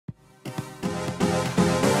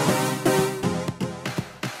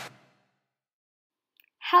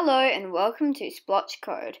Hello and welcome to Splotch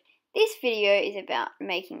Code. This video is about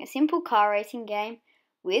making a simple car racing game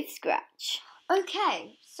with Scratch.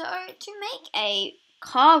 Okay, so to make a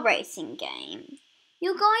car racing game,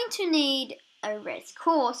 you're going to need a race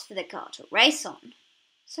course for the car to race on.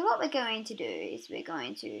 So what we're going to do is we're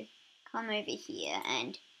going to come over here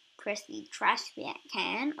and press the trash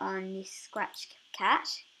can on this Scratch cat,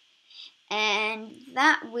 and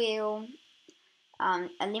that will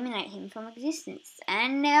eliminate him from existence.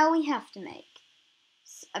 And now we have to make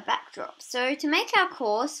a backdrop. So to make our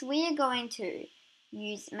course, we are going to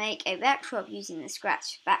make a backdrop using the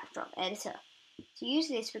Scratch backdrop editor. To use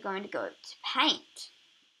this, we're going to go to Paint.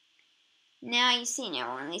 Now you see,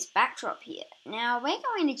 now we're on this backdrop here. Now we're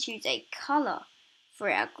going to choose a colour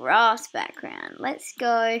for our grass background. Let's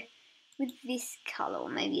go with this colour, or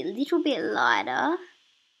maybe a little bit lighter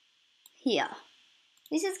here.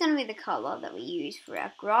 This is going to be the colour that we use for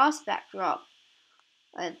our grass backdrop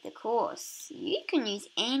of the course. You can use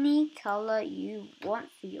any colour you want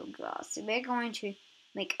for your grass. So we're going to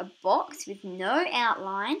make a box with no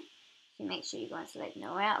outline. So make sure you guys select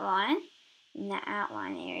no outline in that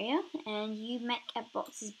outline area, and you make a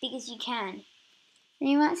box as big as you can. And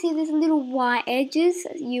you might see there's little white edges.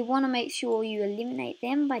 You want to make sure you eliminate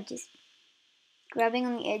them by just grabbing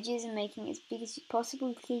on the edges and making it as big as you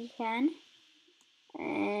possibly can.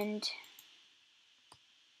 And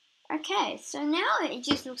okay, so now it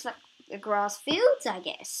just looks like a grass fields, I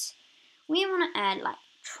guess. We want to add like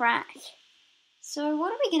track. So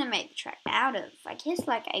what are we going to make the track out of? I guess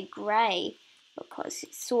like a grey, because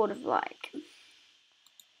it's sort of like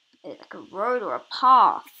a road or a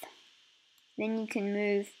path. Then you can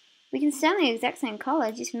move, we can stay on the exact same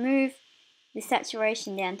colour, just move the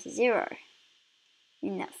saturation down to 0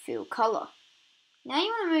 in that fill colour. Now you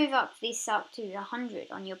want to move this up to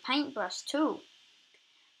 100 on your paintbrush tool.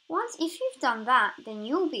 If you've done that, then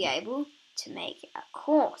you'll be able to make a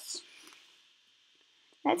course.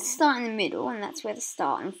 Let's start in the middle, and that's where the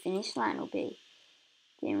start and finish line will be.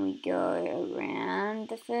 Then we go around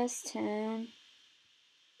the first turn,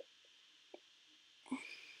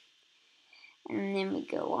 and then we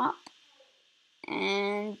go up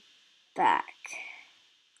and back.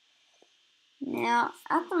 Now,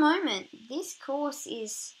 at the moment, this course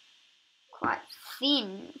is quite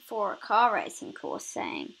thin for a car racing course,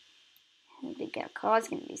 saying how big our car's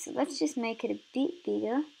going to be. So let's just make it a bit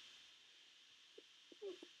bigger.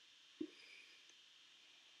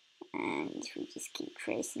 And we just keep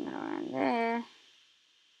tracing it around there.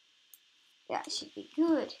 That should be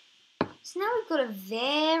good. So now we've got a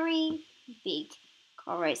very big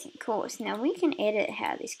car racing course. Now we can edit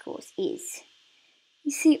how this course is. You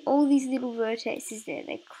see all these little vertices there,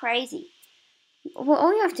 they're crazy. Well,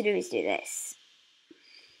 all you have to do is do this.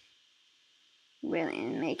 Really,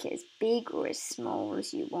 and make it as big or as small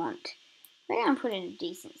as you want. We're going to put it in a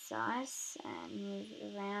decent size and move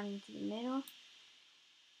it around into the middle.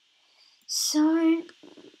 So,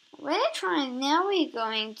 now we're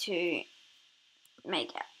going to make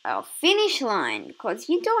our finish line, because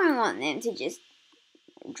you don't want them to just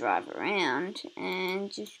drive around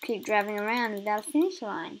and just keep driving around without a finish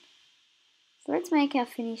line. So let's make our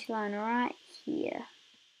finish line right here.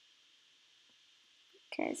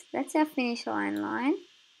 Okay, so that's our finish line.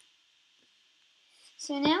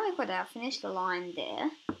 So now we've got our finish line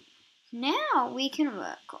there. Now we can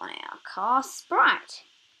work on our car sprite.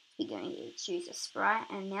 We're going to choose a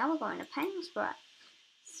sprite, and now we're going to paint a sprite.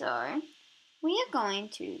 So we are going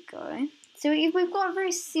to go. So we've got a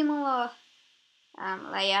very similar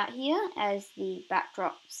layout here as the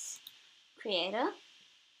backdrops creator.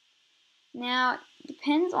 Now, it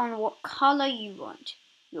depends on what colour you want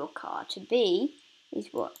your car to be, is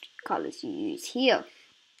what colours you use here.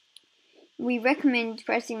 We recommend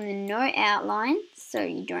pressing the no outline, so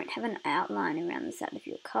you don't have an outline around the side of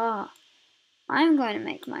your car. I'm going to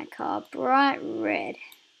make my car bright red.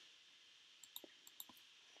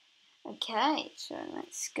 Okay, so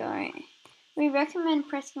let's go. We recommend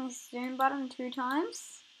pressing the zoom button 2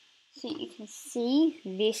 times so you can see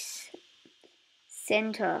this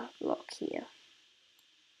center block here.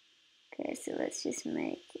 Okay, so let's just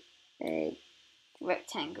make a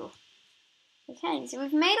rectangle. Okay, so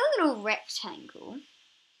we've made a little rectangle,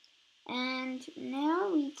 and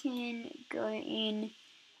now we can go in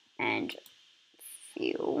and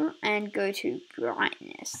fill and go to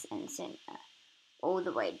brightness and center all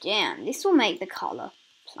the way down. This will make the color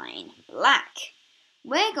plain black.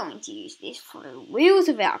 We're going to use this for the wheels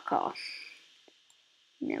of our car.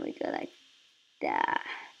 Now we go like that.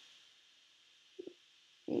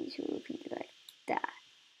 These will be like that.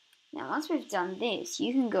 Now once we've done this,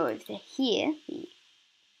 you can go over to here, the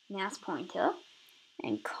mouse pointer,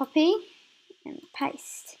 and copy and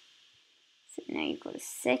paste. So now you've got a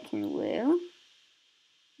second wheel.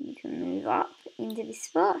 You can move up into this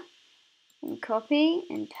spot and copy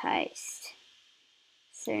and paste.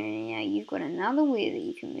 So now you've got another wheel that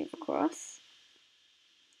you can move across.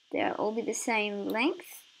 They'll all be the same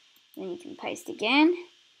length. Then you can paste again.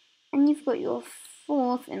 And you've got your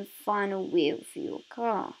fourth and final wheel for your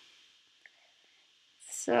car.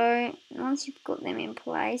 So once you've got them in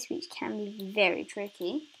place, which can be very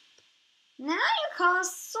tricky, now your car's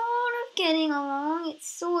sort of getting along. It's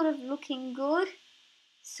sort of looking good,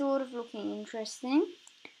 sort of looking interesting.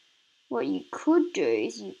 What you could do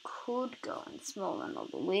is you could go and smaller all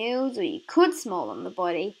the wheels, or you could smaller the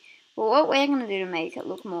body. But what we're going to do to make it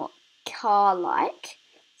look more car-like,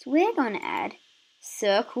 so we're going to add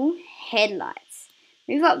circle headlights.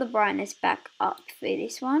 Move up the brightness back up for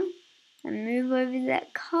this one, and move over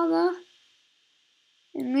that colour,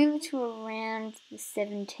 and move it to around the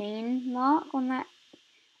 17 mark on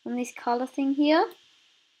this colour thing here.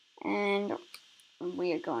 And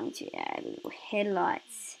we are going to add little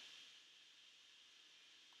headlights.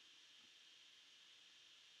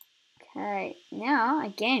 Okay, now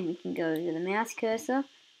again we can go over the mouse cursor,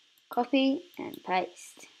 copy and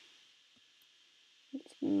paste.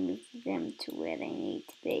 Let's move them to where they need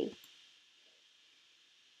to be.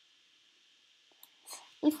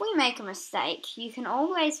 If we make a mistake, you can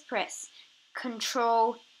always press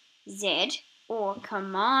Control Z or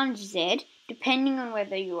Command Z, depending on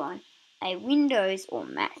whether you're on a Windows or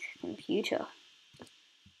Mac computer.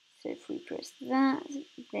 So if we press that,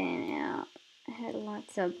 then our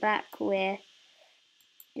headlights are back where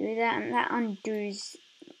do that, and that undoes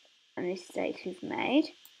a mistake we've made.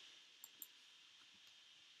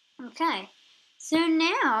 Okay, so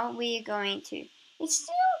now we are going to, it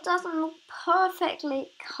still doesn't look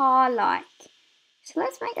perfectly car-like. So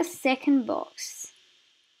let's make a second box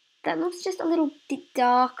that looks just a little bit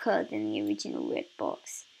darker than the original red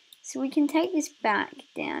box. So we can take this back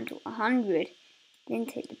down to 100, then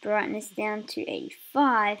take the brightness down to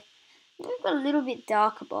 85. And we've got a little bit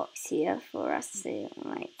darker box here for us to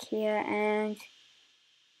like here, and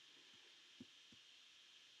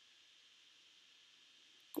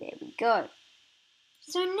there we go.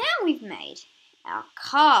 So now we've made our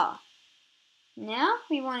car. Now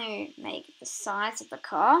we want to make the size of the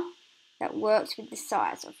car that works with the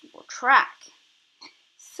size of your track.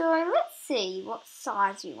 So let's see what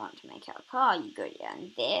size we want to make our car. You go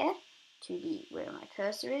down there to where my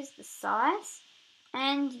cursor is, the size,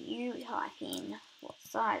 and you type in what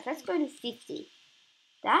size. Let's go to 50.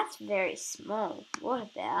 That's very small. What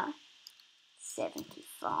about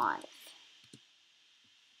 75?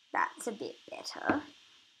 That's a bit better.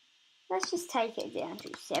 Let's just take it down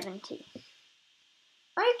to 70.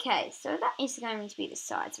 Okay, so that is going to be the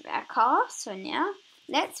size of our car. So now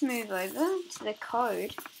let's move over to the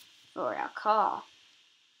code for our car.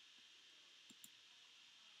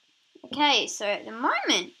 Okay, so at the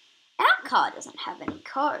moment, our car doesn't have any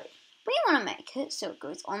code. We want to make it so it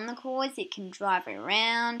goes on the course, it can drive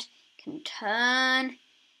around, can turn,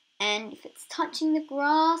 and if it's touching the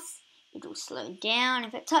grass, it will slow down.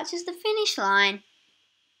 If it touches the finish line,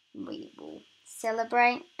 we will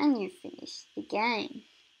celebrate and you finish the game.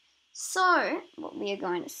 So what we are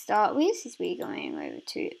going to start with is we're going over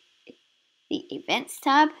to the Events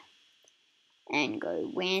tab and go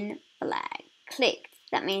when flag clicked.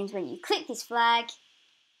 That means when you click this flag,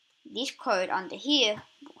 this code under here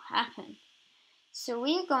will happen. So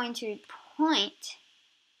we are going to point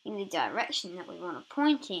in the direction that we want to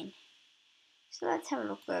point in. So let's have a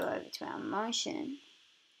look, go over to our motion,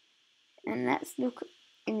 and let's look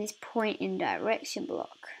in this point in direction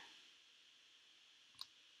block.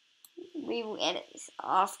 We will edit this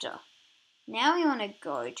after. Now we want to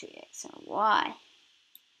go to X and Y.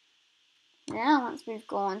 Now once we've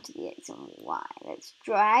gone to the X and Y, let's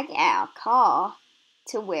drag our car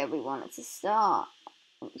to where we want it to start,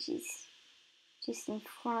 which is just in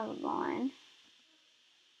front of the line.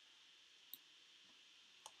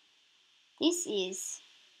 This is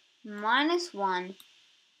 -1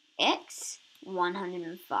 X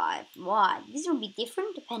 105 Y. This will be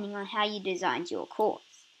different depending on how you designed your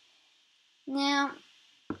course. Now,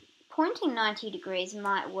 pointing 90 degrees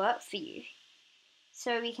might work for you,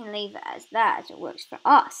 so we can leave it as that. It works for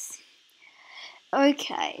us.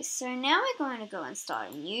 Okay, so now we're going to go and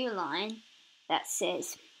start a new line that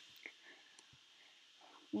says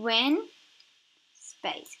when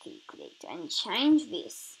space key clicked, and change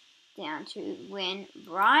this down to when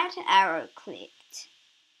right arrow clicked.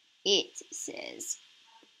 It says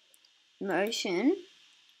motion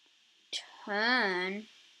turn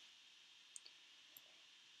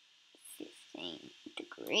 15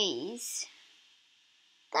 degrees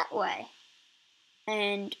that way.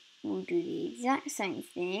 And we'll do the exact same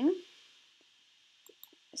thing.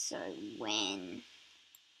 So when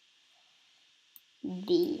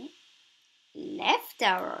the left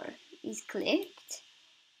arrow is clicked,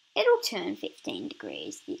 it'll turn 15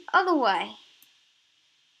 degrees the other way.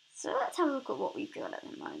 So let's have a look at what we've got at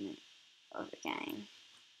the moment of the game.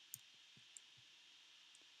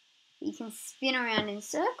 You can spin around in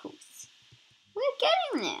circles. We're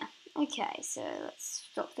getting there. Okay, so let's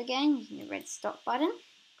stop the game using the red stop button.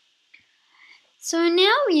 So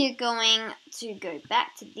now we are going to go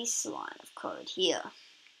back to this line of code here.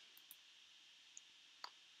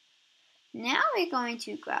 Now we're going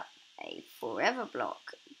to grab a forever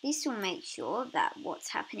block. This will make sure that what's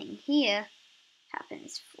happening here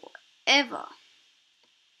happens forever.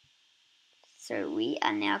 So we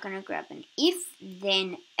are now going to grab an if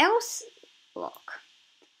then else block.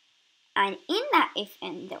 And in that if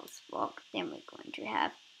and else block, then we're going to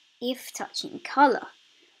have if touching color.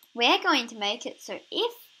 We're going to make it so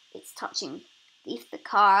if the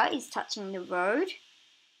car is touching the road,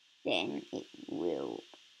 then it will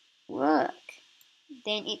work.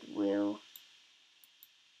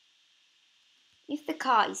 If the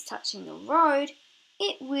car is touching the road,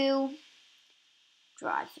 it will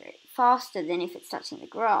drive through faster than if it's touching the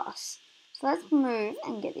grass. So let's move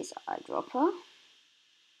and get this eyedropper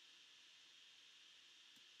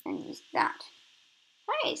and use that.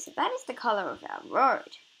 Okay, so that is the color of our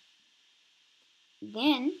road.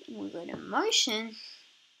 Then we'll go to motion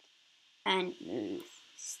and move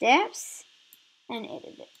steps and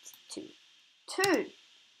edit it to 2.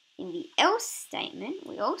 In the else statement,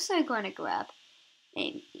 we're also going to grab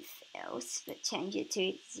an if else, but change it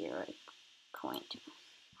to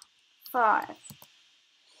 0.5.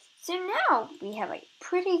 So now we have a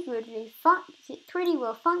pretty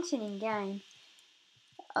well functioning game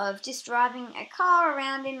of just driving a car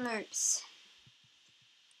around in loops,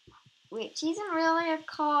 which isn't really a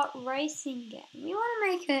car racing game. We want to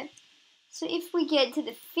make it so if we get to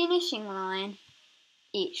the finishing line,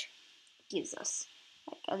 it gives us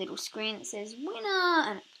like a little screen that says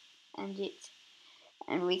winner, and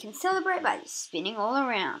we can celebrate by just spinning all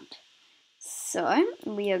around. So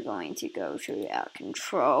we are going to go to our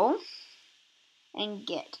control and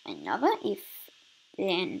get another if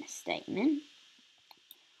then statement.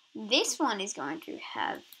 This one is going to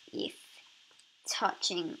have if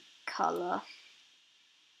touching color,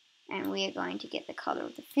 and we are going to get the color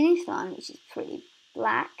of the finish line, which is pretty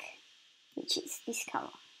black, which is this color.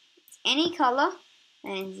 It's any color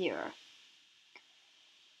and 0.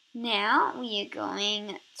 Now we are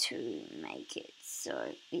going to make it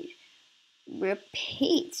so it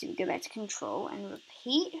repeats. We go back to control and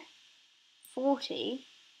repeat 40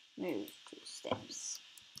 move 2 steps.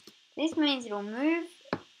 This means it'll move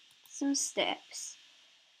some steps,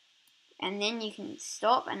 and then you can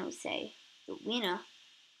stop and it'll say the winner,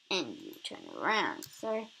 and you turn around.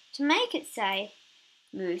 So to make it say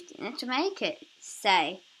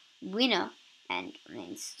winner and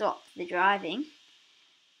then stop the driving,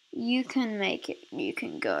 you can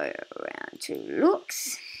go around to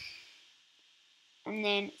looks and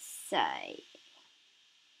then say.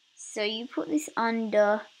 So you put this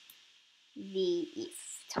under the if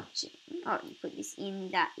touching. Oh, you put this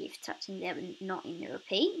in that if touching there, but not in the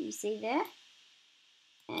repeat. You see there?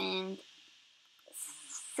 And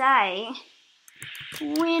say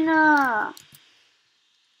winner.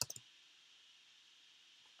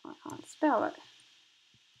 I can't spell it.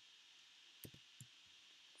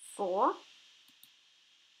 For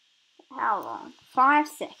how long? 5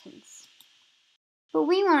 seconds. But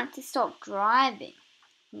we want it to stop driving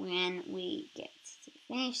when we get to the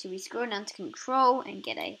finish. So we scroll down to control and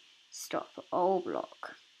get a stop all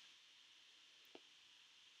block.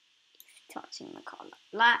 Touching the color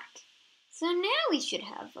black. So now we should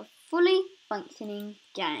have a fully functioning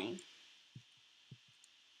game.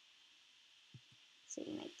 So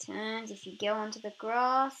you make turns. If you go onto the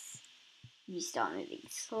grass, you start moving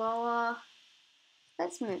slower.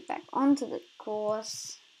 Let's move back onto the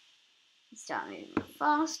course. You start moving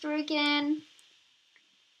faster again.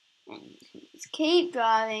 And you can just keep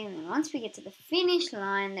driving. And then once we get to the finish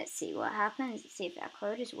line, let's see what happens. Let's see if our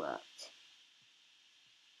code has worked.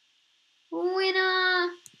 Winner!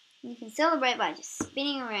 You can celebrate by just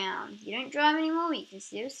spinning around. You don't drive anymore, but you can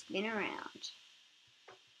still spin around.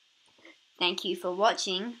 Thank you for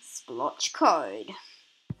watching Splotch Code.